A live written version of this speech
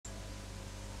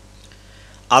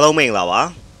အားလုံးမင်္ဂလာပါ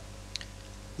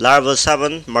Level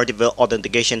 7 Multiple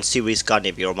Authentication Series က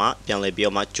နေပြီးတော့မှပြန်လည်ပြီး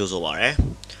တော့မှကြိုးဆိုပါရစေ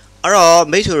အဲ့တော့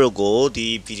မိတ်ဆွေတို့ကိုဒီ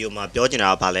ဗီဒီယိုမှာပြောချင်တာ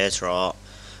ကဘာလဲဆိုတော့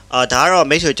ဒါကတော့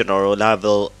မိတ်ဆွေကျွန်တော်တို့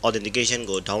Level Authentication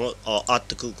ကို download art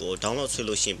တခုကို download ဆွဲ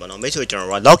လို့ရှိရင်ပေါ့နော်မိတ်ဆွေကျွန်တော်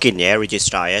တို့က login နဲ့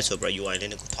register ရဲဆိုပြီးတော့ UI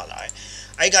လေးတစ်ခုထွက်လာတယ်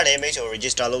အဲ့ကလည်းမိတ်ဆွေ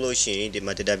register လုပ်လို့ရှိရင်ဒီ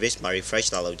မှာ database မှာ refresh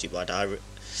လာလို့ကြည့်ပါဒါ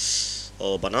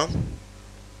ဘာနော်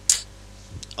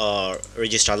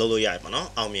register လုပ်လို့ရတယ်ပေါ့နော်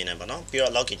အောင်မြင်တယ်ပေါ့နော်ပြီး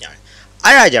တော့ login ရတယ်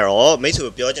အဲ့ဒါကြတော့မိတ်ဆွေ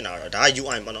ပြောချင်တာတော့ဒါ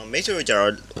UI ပေါ့နော်မိတ်ဆွေကြ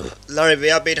တော့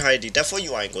Laravel ပေးထားတဲ့ဒီ default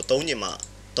UI ကိုသုံးညင်မှာ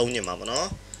ပေါ့နော်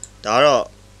ဒါကတော့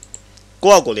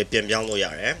ကိုယ့်အကိုလေးပြင်ပြောင်းလို့ရ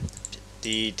တယ်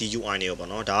ဒီ UI တွေကိုပေါ့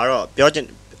နော်ဒါကတော့ပြောချင်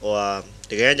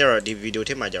တကယ်ကြတော့ဒီ video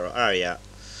ထဲမှာကြတော့အဲ့ဒါတွေက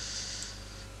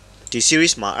ဒီ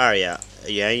series မှာအဲ့ဒါ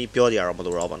တွေကအရင်ပြောကြရတော့မ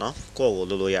လို့တော့ပေါ့နော်ကိုယ့်ကို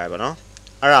လုပ်လို့ရတယ်ပေါ့နော်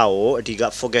အဲ့ဒါကိုအဓိက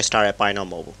focus ထားတဲ့ပိုင်းတော့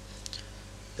မဟုတ်ဘူး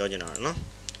ပြောချင်တာနော်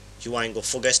UI ကို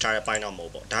focus ထားတဲ့ပိုင်းတော့မဟု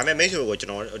တ်ပေါ့ဒါပေမဲ့မိတ်ဆွေကိုကျွ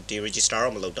န်တော်ဒီ register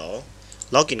တော့မလုပ်တော့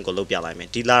login ကိုလုပ်ပြလိုက်မယ်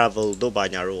ဒီ Laravel တို့ဘာ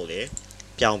ညာတို့ကိုလည်း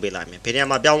ပြောင်းပေးလိုက်မယ်ဘယ်နေရာ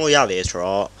မှာပြောင်းလို့ရလဲဆို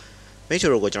တော့မိတ်ဆွေ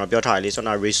တို့ကိုကျွန်တော်ပြောထားတယ်လေဆို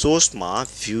တော့ resource မှာ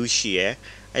view ရှိရဲ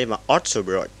အဲ့ဒီမှာ auth ဆို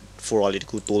ပြီးတော့ for all တ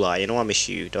ခုတိုးလာရင်တော့မ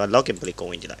ရှိဘူးဒါ login play ကို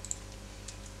ဝင်ကြည့်လိုက်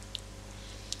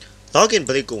login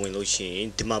play ကိုဝင်လို့ရှိရင်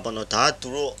ဒီမှာပေါ့နော်ဒါကသူ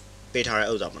တို့ပေးထားတဲ့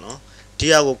ဥစ္စာပေါ့နော်ဒီ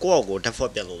ဟာကိုကိုယ့်အကို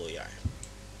default ပြန်လုပ်လို့ရတယ်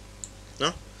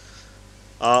နော်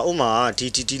ဥမာ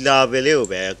ဒီ Laravel လေးကို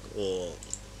ပဲဟို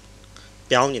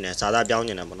ပြောင်းနေတယ်စာသားပြောင်း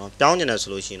နေတယ်ပေါ့နော်ပြောင်းနေတယ်ဆို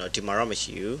လို့ရှိရင်တော့ဒီမှာတော့မ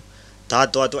ရှိဘူးဒါ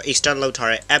တော့ extend လောက်ထား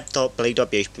တဲ့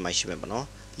app.play.php မှာရှိမယ်ပေါ့နော်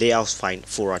layout file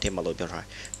folder ထဲမှာလို့ပြောထားတယ်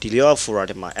ဒီ layout folder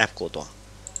ထဲမှာ app ကို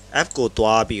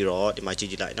သွားပြီးတော့ဒီမှာကြည့်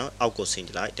ကြည့်လိုက်နော်အောက်ကိုဆင်း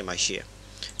ကြည့်လိုက်ဒီမှာရှိရ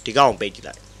ဒီကောင်ပိတ်ကြည့်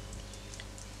လိုက်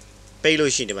ပိတ်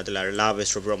လို့ရှိရင်ဒီမှာတလား Laravel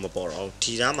ဆိုပြီးတော့မပေါ်တော့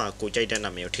ဒီသားမှာကိုကြိုက်တဲ့နာ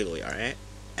မည်ကိုထည့်လို့ရတယ်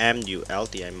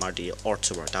multi auth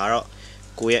ဆိုတာဒါတော့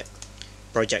ကိုရဲ့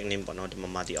project name ပေါ့နော်ဒီမှာ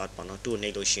multi auth ပေါ့နော်သူ့ကိုနှိ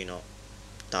ပ်လို့ရှိရင်တော့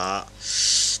ဒါ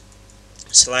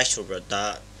slash ဆိုပြီးတော့ဒါ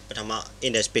ပထမ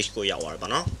index page ကိုရောက်သွားတယ်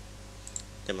ပေါ့နော်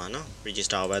ဒီမှာနော်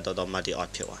register ပဲတော့ multi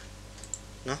auth ဖြစ်သွား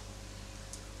နော်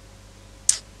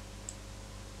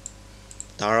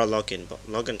ဒါတော့ login ပေါ့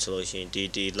login ဆိုလို့ရှိရင်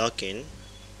ဒီ login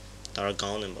ဒါတော့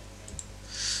ကောင်းတယ်ပေါ့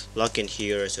login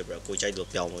here ဆိုပြီးတော့ကိုကြိုက်လို့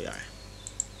ပြောင်းလို့ရတယ်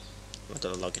မ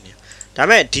တော် login hereဒါပေ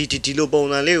မဲ့ဒီလိုပုံ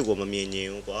စံလေးကိုမမြင်ရင်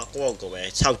ဘူးကွာကိုယ့်ကိုယ်ပဲ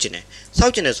စောက်ကျင်တယ်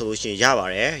ဆိုလို့ရှိရင်ရပါ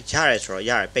တယ်ရတယ်ဆိုတော့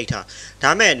ရတယ်ပိတ်ထားဒါ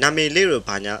ပေမဲ့နာမည်လေးတွေ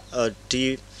ဘာညာ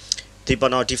ဒီ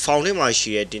ပေါ်တော့ဒီ file လေးမှာ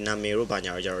ရှိရဲ့ဒီနာမည်တို့ဘာ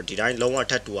ညာတော့ကျတော့ဒီတိုင်းလုံးဝ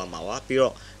ထပ်တူရမှာပါပြီး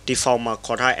တော့ဒီ file မှာ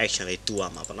ခေါ်ထား action လေးတူရ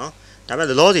မှာပေါ့နော်ဒါပေ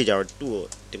မဲ့လောစီကျတော့သူ့ကို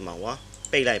ဒီမှာကွာ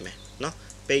ပိတ်လိုက်မယ်နော်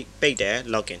ပိတ်တယ်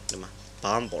login ဒီမှာ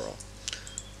ဘာမှမပေါ်တော့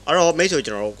အဲ့တော့မိတ်ဆွေ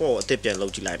ကျွန်တော်တို့ကိုယ့်ကိုအသစ်ပြန်လု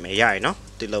ပ်ကြည့်လိုက်မယ်ရရင်နော်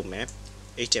ဒီလုပ်မယ်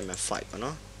html5 ပေါ့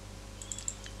နော်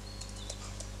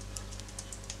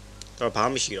တော့ဘာ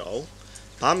မှမရှိ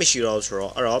တော့ဆို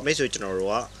တော့အဲ့တော့မိတ်ဆွေကျွန်တော်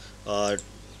တို့က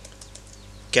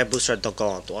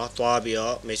getbootstrap.com သွားပြီး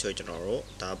တော့မိတ်ဆွေကျွန်တော်တို့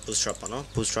ဒါ bootstrap ပေါ့နော်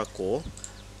bootstrap ကို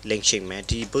link ချိန်မယ်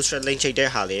ဒီ bootstrap link ချိန်တဲ့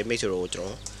ဟာလေးမိတ်ဆွေတို့ကိုကျွန်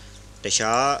တော်တ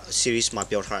ခြား series မှာ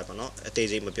ပြောထားရပါတော့အသေး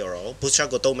စိတ်မပြောတော့ဘူး bootstrap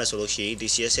ကိုသုံးမယ်ဆိုလို့ရှိရင်ဒီ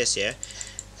css ရဲ့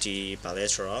ဒီဘာလဲ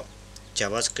ဆိုတော့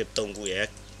javascript 3ခုရဲ့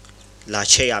လာ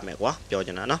ချိန်ရမယ်ကွာပြောချ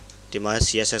င်တာနော်ဒီမှာ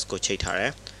css ကိုချိန်ထားတ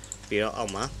ယ်ပြီးတော့အော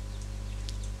က်မှာ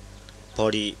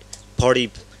body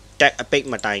tag အပိတ်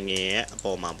မတိုင်ငင်ရဲ့အ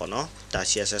ပေါ်မှာပေါ့နော်ဒါ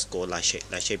css ကိုလာရှိ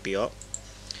တ်ပြီးတော့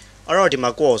အဲ့တော့ဒီ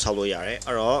မှာကိုယ့်ကိုဆောက်လို့ရတယ်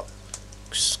အဲ့တော့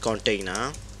container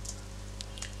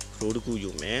row တခု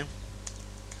ယူမယ်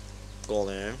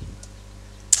colon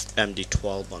md12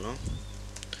 ပေါ့နော်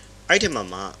အဲ့ဒီ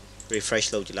မှာ refresh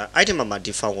လုပ်ကြည့်လိုက်အဲ့ဒီမှာ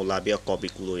ဒီ file ကိုလာပြီးတော့ copy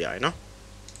ကူးလို့ရတယ်နော်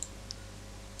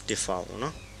ဒီ file ပေါ့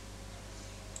နော်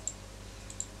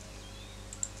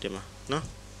ဒီမှာနော်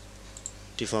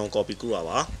ဒီ file copy ကူးရ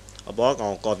ပါအပေါ်ကော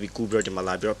င် copy ကူးပြီးတော့ဒီမှာ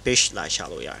လာပြီးတော့ page လာရှာ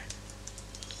လို့ရတယ်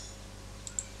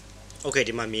okay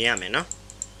ဒီမှာမြင်ရမယ်နော်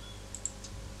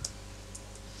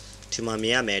ဒီမှာမြ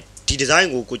င်ရမယ်ဒီ design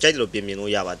ကိုကြိုက်တယ်လို့ပြင်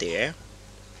လို့ရပါသေးတယ်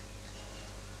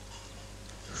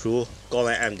row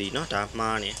colon md เนาะဒါ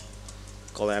မှားနေ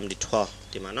colon md12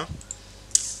 ဒီမှာเนาะ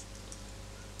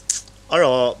အဲ့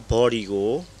တော့ body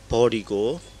ကို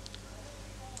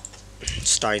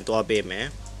style သွားပေးမယ်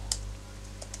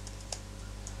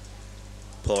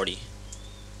body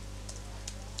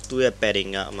သူ့ရဲ့ padding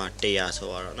ကအမှ100ဆို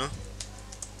တော့เนาะ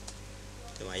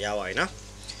ဒီမှာရပါပြီเนาะ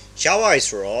ရပါပြီ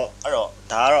ဆိုတော့အဲ့တော့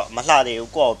ဒါကတော့မလှသေး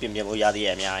ဘူးကိုယ့်ကိုပြင်လို့ရသေး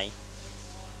ရဲ့အများကြီး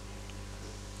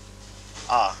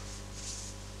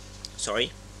sorry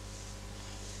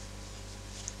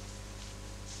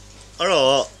အဲ့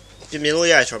တော့ပြင်လို့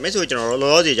ရရဆိုတော့မိတ်ဆွေကျွန်တော်တို့လော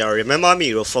လောဆယ်ကျတော့ remember me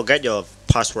တို့ forget your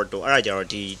password တို့အဲ့ဒါကျတော့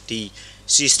ဒီ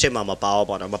system မှာမပါတော့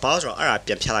ပါတော့မပါဆိုတော့အဲ့ဒါ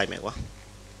ပြန်ဖြတ်လိုက်မယ်ကွာ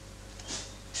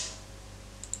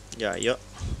ရ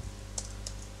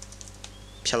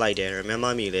ဖြတ်လိုက်တယ်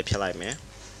remember me လေးဖြတ်လိုက်မယ်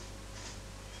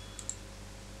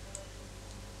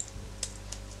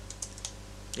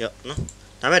ရောနော်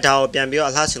ဒါပေမဲ့ဒါကိုပြန်ပြီးတော့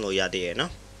အလှဆင်လို့ရသေးရဲ့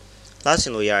နော်လှဆ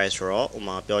င်လို့ရရဲဆိုတော့ဥ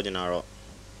မာပြောချင်တာတော့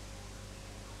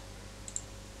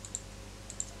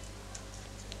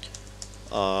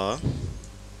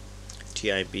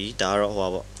TIP ဒါတော့ဟိုပါ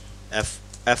ပေါ့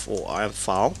FORM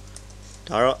found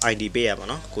ဒါတော့ ID ပေးရပါ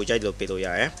နော်ကိုကြိုက်လို့ပေးလို့ရ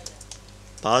တယ်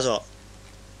ဘာလို့ဆိုတော့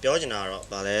ပြောချင်တာတော့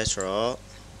ဗာလဲဆိုတော့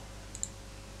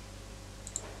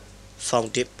found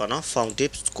tip ပေါ့နော် found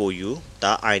tips ကိုယူ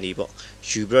ဒါ ID ပေါ့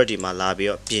ယူပြီးတော့ဒီမှာလာပြီး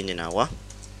တော့ပြင်နေတာကွာ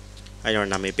အဲ့တော့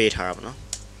နာမည်ပေးထားတာပေါ့နော်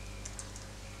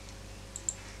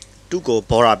သူ့ကို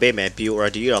border ပေးမယ်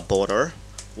BORD တော့ border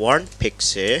 1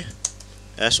 pixel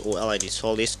SOLID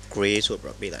solid gray ဆိုပြီး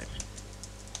တော့ပေးလိုက်မယ်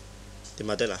ဒီ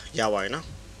မှာတက်လာရပါရဲ့နော်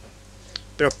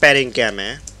ပြီးတော့ padding ကံမ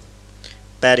ယ်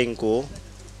padding ကို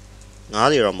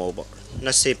90တော့မဟုတ်ပေါ့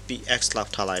20 px လော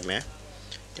က်ထားလိုက်မယ်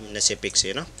ဒီ20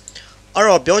 pixel နော်အဲ့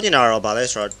တော့ပြောချင်တာတော့ဗာလဲ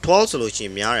ဆိုတော့12ဆိုလို့ရှိရ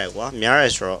င်များတယ်ကွာများတ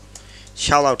ယ်ဆိုတော့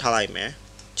6လောက်ထားလိုက်မယ်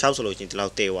6ဆိုလို့ရှိရင်ဒီလော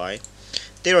က်တေးသွားပြီ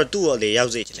တေးတော့သူ့ကိုလေရော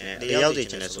က်စေချင်တယ်လေရောက်စေ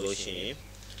ချင်တယ်ဆိုလို့ရှိရင်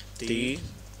ဒီ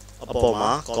အပေါ်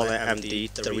မှာ column empty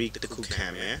 3တခုခံ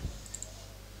မယ်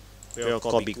ပြီးတော့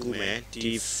copy ကူးမယ်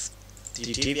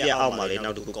ဒီပြအောက်မှာလေ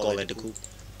နောက်တစ်ခု column တစ်ခု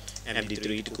MD3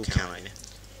 တခုခံလိုက်မယ်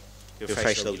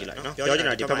refresh လုပ်ကြည့်လိုက်နော်ပြောချင်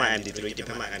တာဒီဘက်မှာ MD3 ဒီ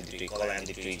ဘက်မှာ MD3 column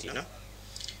MD3 ကြီးနော်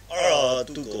အဲ့တော့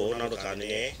သူ့ကိုနောက်တစ်ခါ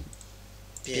နေ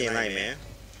ပြင်လိုက်မယ်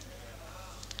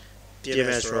ပြင်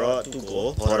မယ်ဆိုတော့သူ့ကို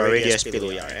border radius ပြ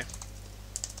လို့ရတယ်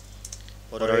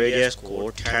border radius ကို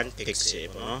10 pixel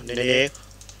ပေါ့နော်နည်းနည်း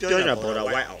ပြောချင်တာ border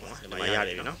white အောင်ပါဒီမှာရတ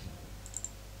ယ်ပြီနော်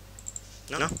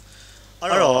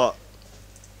အဲ့တော့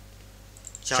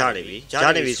ကြားနေ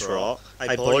ပြီဆိုတော့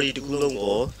အဲ့ body တစ်ခုလုံး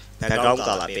ကို background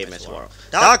color ပေးမယ်ဆိုတော့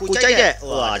ဒါကကိုကြိုက်တဲ့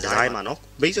ဟိုဟာ design မှာနော်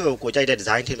မိတ်ဆွေကိုကြိုက်တဲ့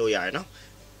design ထည့်လို့ရတယ်နော်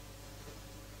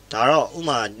ဒါတော့ဥ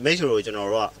မာမိတ်ဆွေတို့ကျွန်တော်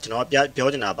ပြော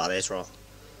ချင်တာပါလဲဆိုတော့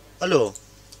အဲ့လို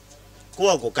ကို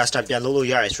ယ့်အကို custom ပြန်လုပ်လို့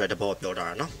ရတယ်ဆိုတဲ့ဘောပြောတာ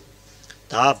နော်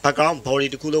ဒါ background body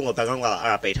တစ်ခုလုံးကို background color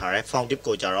အဲ့ဒါပေးထားတယ် font tip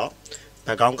ကိုကြတော့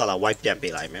background color white ပြန်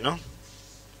ပေးလိုက်မယ်နော်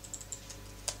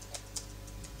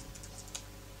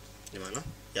ဒီမှာနော်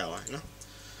ရပါနော်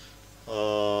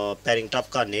padding top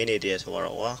ကနေနေတယ်ဆို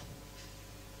တော့ကွာ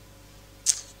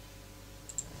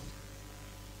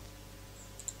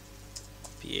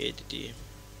PADD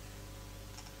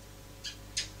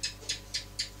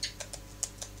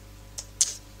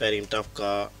padding top က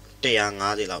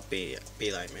150လောက်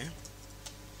ပေးလိုက်မယ်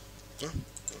နော်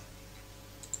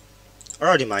အဲ့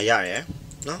တော့ဒီမှာရတယ်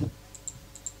နော်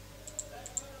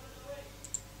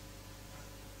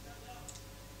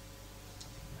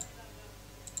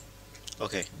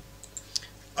Okay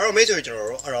အဲ့တော့ make sure ကျွန်တော်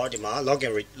တို့အဲ့တော့ဒီမှာ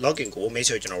login ကို make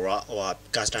sure ကျွန်တော်တို့ကဟို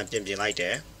custom ပြင်လိုက်တ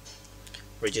ယ်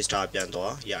register ပြန်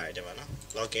တော့ရတယ်ဒီမှာနော်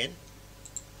login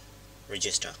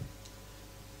register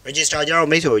ကြတော့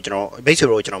make sure ကျွန်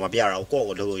တော်မပြရအောင်ကိုယ့်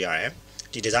ကိုလုပ်လို့ရတယ်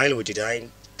ဒီ design လို့ဒီ design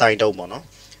တိုင်းတုံးပေါ့နော်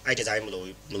အဲ့ design မ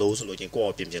လို့ဆိုလို့ချင်းကို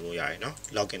ယ့်ကိုပြင်လို့ရတယ်နော်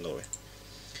login လို့ပဲ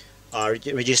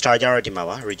register ကြတော့ဒီမှာ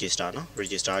ပါ register နော်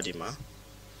register ဒီမှာ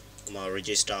ဟိုမှာ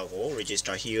register ကို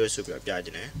register here ဆိုပြီးပြခြ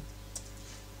င်းတယ်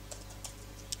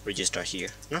register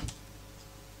here နော်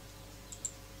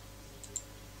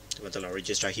ဒီမှာတော့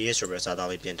register here ဆိုပြီးစာသား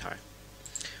လေးပြင်ထားတယ်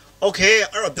Okay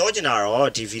အဲ့တော့ပြောချင်တာတော့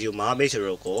ဒီ video မှာ make sure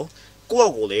ကိုယ့်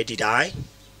အကိုလေဒီတိုင်း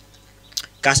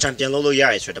custom ပြန်လုပ်လို့ရ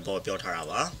တယ်ဆိုတဲ့ဘောပြောထားတာ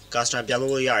ပါ custom ပြန်လု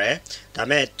ပ်လို့ရတယ်ဒါပေ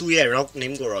မဲ့သူ့ရဲ့ rock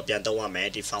name ကိုတော့ပြန်သုံးရမယ်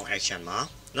ဒီ found action မှာ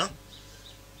နော်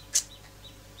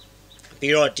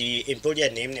ပြီးတော့ဒီ input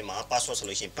ရဲ့ name နေမှာ password ဆို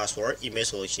လို့ရှိရင် password email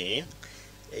ဆိုလို့ရှိရင်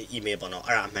email ပေါ့နော်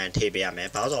အဲ့ဒါအမှန်ထည့်ပေးရမယ်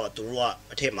ဘာလို့ဆိုတော့သူတို့က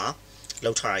အထက်မှာ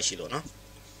လောက်ထားရရှိလို့နော်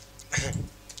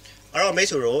အဲ့တော့မိတ်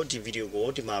ဆွေတို့ဒီဗီဒီယိုကို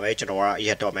ဒီမှာပဲကျွန်တော်ကအရ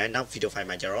က်တော့မယ်နောက်ဗီဒီယိုဖိုင်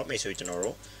မှာကျတော့မိတ်ဆွေကျွန်တော်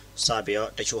တို့စပြီးတော့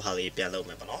တချို့ဟာလေးပြန်လုပ်မ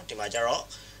ယ်ပေါ့နော်ဒီမှာကျတော့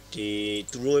ဒီ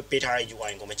သူတို့ပေးထားတဲ့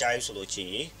UI ကိုမကြားဘူးဆိုလို့ရှိ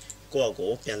ရင်ကိုယ့်အ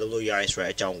ကိုပြန်လုပ်လို့ရရဲဆို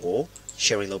တဲ့အကြောင်းကို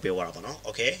sharing လုပ်ပေးသွားတာပေါ့နော်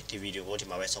Okay ဒီဗီဒီယိုကိုဒီ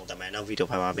မှာပဲဆုံးသတ်မယ်နောက်ဗီဒီယို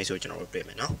ဖိုင်မှာမိတ်ဆွေကျွန်တော်တို့တွေ့မ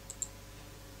ယ်နော်